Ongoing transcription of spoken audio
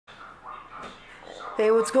Hey,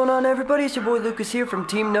 what's going on, everybody? It's your boy Lucas here from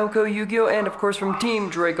Team NOCO YUGIOH, and of course from Team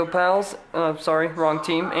Draco Pals. Sorry, wrong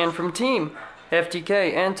team. And from Team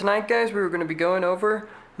FTK. And tonight, guys, we were going to be going over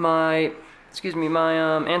my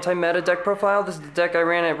anti-meta deck profile. This is the deck I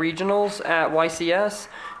ran at regionals at YCS.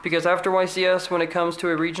 Because after YCS, when it comes to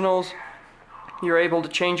a regionals, you're able to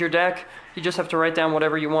change your deck. You just have to write down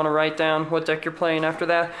whatever you want to write down, what deck you're playing after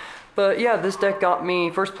that. But yeah, this deck got me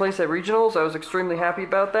first place at regionals. I was extremely happy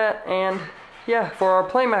about that. And yeah, for our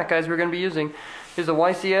playmat, guys, we're going to be using is the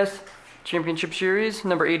YCS Championship Series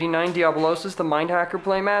number 89 Diabolosis, the Mind Hacker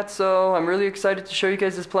playmat. So I'm really excited to show you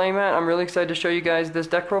guys this playmat. I'm really excited to show you guys this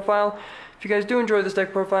deck profile. If you guys do enjoy this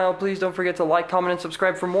deck profile, please don't forget to like, comment, and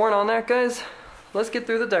subscribe for more. And on that, guys, let's get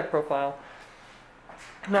through the deck profile.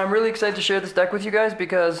 Now, I'm really excited to share this deck with you guys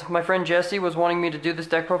because my friend Jesse was wanting me to do this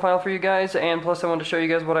deck profile for you guys, and plus I wanted to show you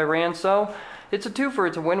guys what I ran. So it's a twofer.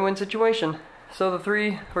 It's a win-win situation. So the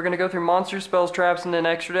three, we're going to go through monsters, spells, traps, and then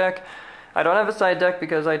extra deck. I don't have a side deck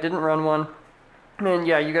because I didn't run one. And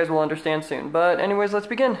yeah, you guys will understand soon. But anyways, let's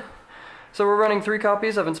begin. So we're running 3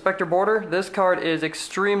 copies of Inspector Border. This card is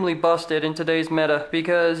extremely busted in today's meta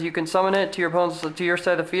because you can summon it to your opponent's, to your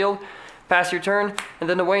side of the field, pass your turn, and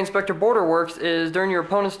then the way Inspector Border works is during your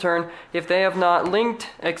opponent's turn, if they have not linked,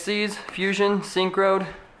 Xyz, fusion, synchroed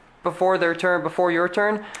before their turn, before your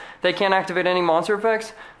turn, they can't activate any monster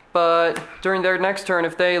effects. But during their next turn,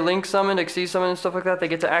 if they link summon, Xyz summon, and stuff like that, they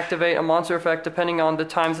get to activate a monster effect depending on the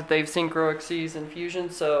times that they've synchro, Xyz, and fusion.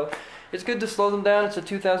 So it's good to slow them down. It's a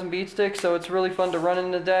 2000 beat stick, so it's really fun to run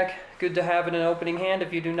in the deck. Good to have it in an opening hand.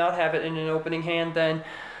 If you do not have it in an opening hand, then,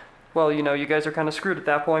 well, you know, you guys are kind of screwed at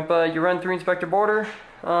that point. But you run 3 Inspector Border.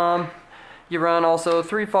 You run also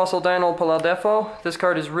 3 Fossil Dino Paladefo. This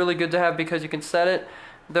card is really good to have because you can set it.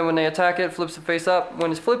 Then when they attack it, flips it face up. When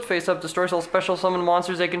it's flipped face up, destroys all special summon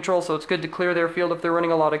monsters they control, so it's good to clear their field if they're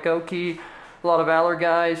running a lot of Goki, a lot of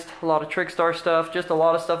Valorgeist, a lot of Trickstar stuff, just a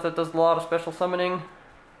lot of stuff that does a lot of special summoning.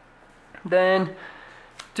 Then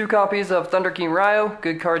 2 copies of Thunder King Ryo,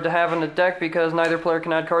 good card to have in the deck because neither player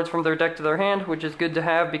can add cards from their deck to their hand, which is good to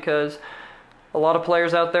have because a lot of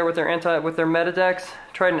players out there with their meta decks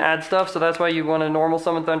try and add stuff, so that's why you want to normal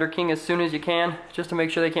summon Thunder King as soon as you can, just to make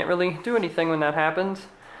sure they can't really do anything when that happens.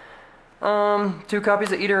 2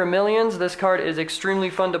 copies of Eater of Millions. This card is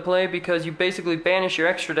extremely fun to play because you basically banish your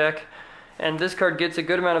extra deck, and this card gets a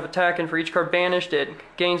good amount of attack, and for each card banished, it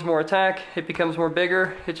gains more attack, it becomes more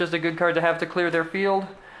bigger. It's just a good card to have to clear their field.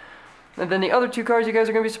 And then the other 2 cards you guys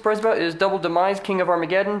are going to be surprised about is Double Demise, King of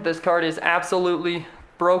Armageddon. This card is absolutely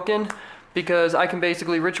broken because I can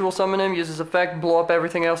basically ritual summon him, use his effect, blow up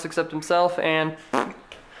everything else except himself, and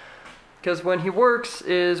because when he works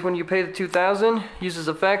is when you pay the 2000, use his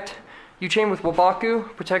effect, you chain with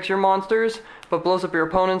Wabaku, protects your monsters, but blows up your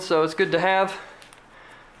opponents, so it's good to have.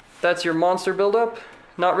 That's your monster buildup.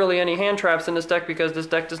 Not really any hand traps in this deck because this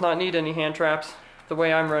deck does not need any hand traps the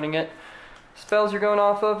way I'm running it. Spells you're going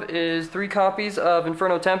off of is 3 copies of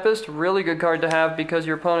Inferno Tempest. Really good card to have because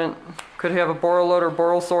your opponent could have a Boral Load or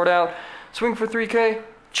Boral Sword out. Swing for 3k,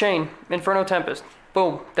 chain, Inferno Tempest.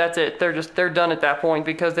 Boom, that's it. They're done at that point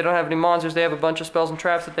because they don't have any monsters. They have a bunch of spells and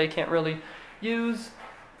traps that they can't really use.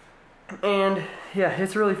 And yeah,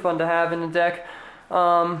 it's really fun to have in the deck.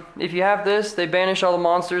 If you have this, they banish all the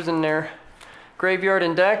monsters in their graveyard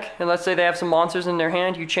and deck. And let's say they have some monsters in their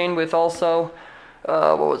hand, you chain with also,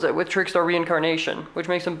 with Trickstar Reincarnation, which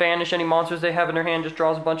makes them banish any monsters they have in their hand, just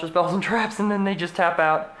draws a bunch of spells and traps, and then they just tap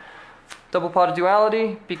out. Double Pot of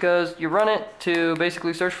Duality, because you run it to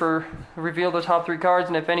basically search for, reveal the top 3 cards,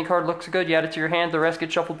 and if any card looks good, you add it to your hand, the rest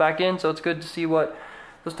gets shuffled back in, so it's good to see what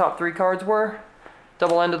those top 3 cards were.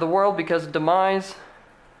 Double End of the World because of Demise.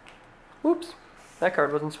 Whoops, that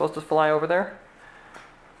card wasn't supposed to fly over there.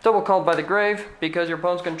 Double Called by the Grave because your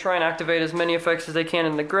opponent's going to try and activate as many effects as they can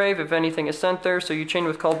in the grave if anything is sent there, so you chain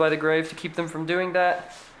with Called by the Grave to keep them from doing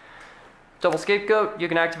that. Double Scapegoat, you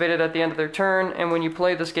can activate it at the end of their turn, and when you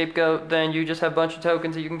play the Scapegoat, then you just have a bunch of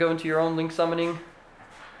tokens that you can go into your own link summoning.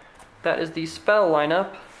 That is the spell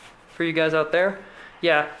lineup for you guys out there.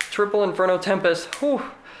 Yeah, triple Inferno Tempest. Whew.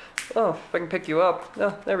 Oh, if I can pick you up.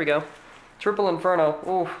 Oh, there we go. Triple Inferno.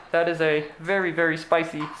 Ooh, that is a very, very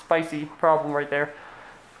spicy problem right there.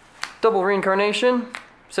 Double Reincarnation.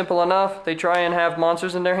 Simple enough. They try and have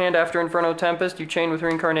monsters in their hand after Inferno Tempest. You chain with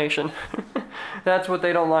Reincarnation. That's what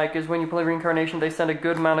they don't like, is when you play Reincarnation, they send a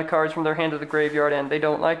good amount of cards from their hand to the graveyard, and they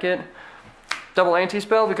don't like it. Double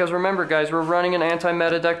Anti-Spell, because remember, guys, we're running an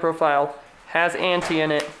anti-meta deck profile. Has anti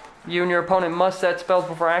in it. You and your opponent must set spells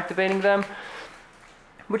before activating them,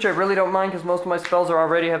 which I really don't mind because most of my spells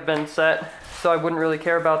already have been set, so I wouldn't really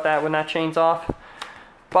care about that when that chain's off.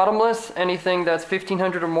 Bottomless, anything that's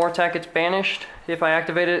 1500 or more attack gets banished. If I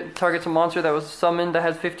activate it, it targets a monster that was summoned that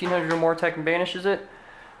has 1500 or more attack and banishes it.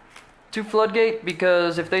 2 Floodgate,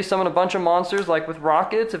 because if they summon a bunch of monsters, like with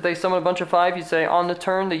rockets, if they summon a bunch of 5, you say on the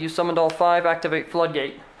turn that you summoned all 5, activate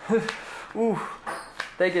Floodgate. Ooh,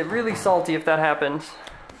 they get really salty if that happens.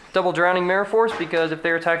 Double Drowning Mirror Force, because if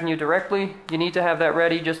they're attacking you directly, you need to have that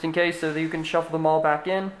ready just in case so that you can shuffle them all back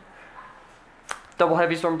in. Double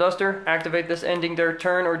Heavy Storm Duster, activate this ending their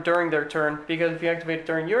turn or during their turn, because if you activate it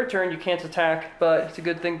during your turn, you can't attack, but it's a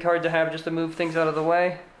good card to have just to move things out of the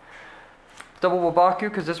way. Double Wabaku,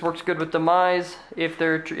 because this works good with Demise. If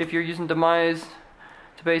you're using Demise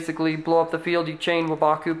to basically blow up the field, you chain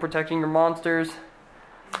Wabaku, protecting your monsters.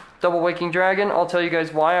 Double Waking Dragon, I'll tell you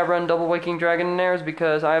guys why I run Double Waking Dragon in there, is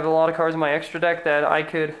because I have a lot of cards in my extra deck that I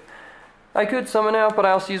could summon out, but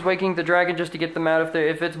I also use Waking the Dragon just to get them out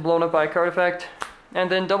if it's blown up by a card effect. And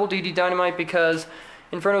then Double DD Dynamite, because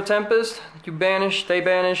Inferno Tempest, you banish, they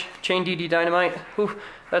banish, chain DD Dynamite. Whew,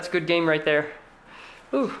 that's a good game right there.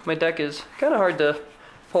 Ooh, my deck is kind of hard to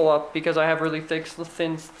pull up because I have really thick,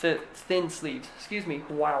 thin sleeves. Excuse me.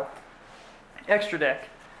 Wow. Extra deck.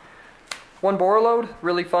 1 Borreload,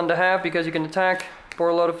 really fun to have because you can attack,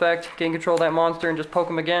 Borreload effect, gain control of that monster, and just poke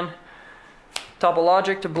them again.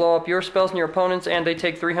 Topologic to blow up your spells and your opponents, and they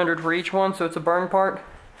take 300 for each one, so it's a burn part.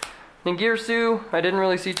 Ningirsu, I didn't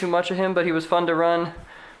really see too much of him, but he was fun to run.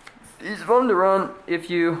 He's fun to run if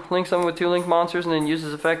you link someone with 2 link monsters and then use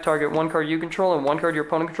his effect, target 1 card you control and 1 card your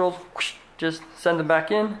opponent controls. Whoosh, just send them back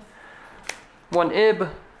in. 1 Ib,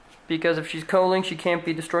 because if she's co-linked, she can't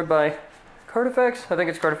be destroyed by card effects. I think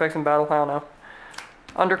it's card effects in battle, I don't know.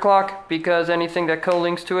 Underclock, because anything that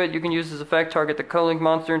co-links to it, you can use his effect, target the co-link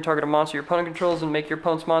monster and target a monster your opponent controls and make your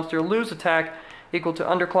opponent's monster lose attack equal to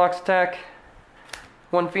Underclock's attack.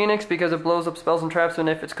 1 Phoenix, because it blows up spells and traps, and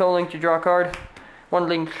if it's co-linked, you draw a card. 1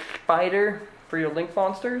 Link Spider for your link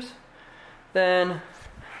monsters. Then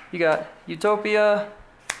you got Utopia,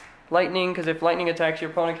 Lightning, because if Lightning attacks,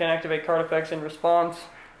 your opponent can activate card effects in response.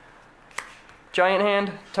 Giant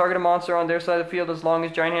Hand, target a monster on their side of the field as long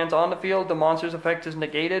as Giant Hand's on the field, the monster's effect is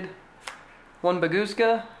negated. 1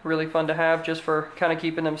 Baguska, really fun to have just for kind of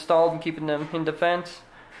keeping them stalled and keeping them in defense.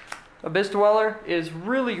 Abyss Dweller is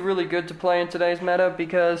really good to play in today's meta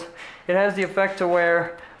because it has the effect to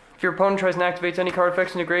where if your opponent tries and activates any card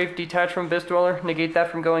effects in the grave, detach from Abyss Dweller, negate that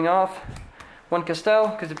from going off. 1 Castell,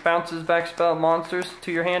 because it bounces back spell monsters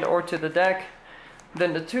to your hand or to the deck.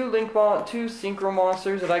 Then the 2 Synchro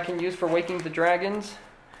monsters that I can use for Waking the Dragons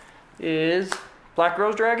is Black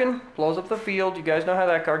Rose Dragon, blows up the field, you guys know how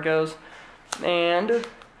that card goes. And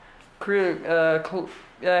Crystal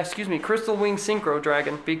Wing Synchro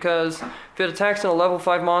Dragon, because if it attacks on a level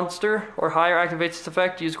 5 monster or higher, activates its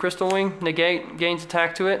effect, use Crystal Wing, negate, gains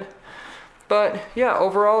attack to it. But yeah,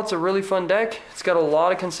 overall it's a really fun deck. It's got a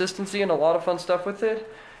lot of consistency and a lot of fun stuff with it.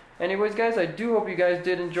 Anyways guys, I do hope you guys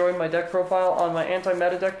did enjoy my deck profile on my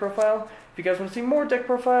anti-meta deck profile. If you guys want to see more deck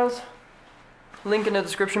profiles, link in the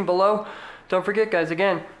description below. Don't forget guys,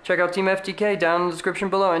 again, check out Team FTK down in the description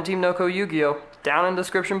below and Team NOCO Yu-Gi-Oh! Down in the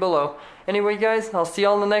description below. Anyway guys, I'll see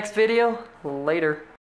y'all in the next video. Later.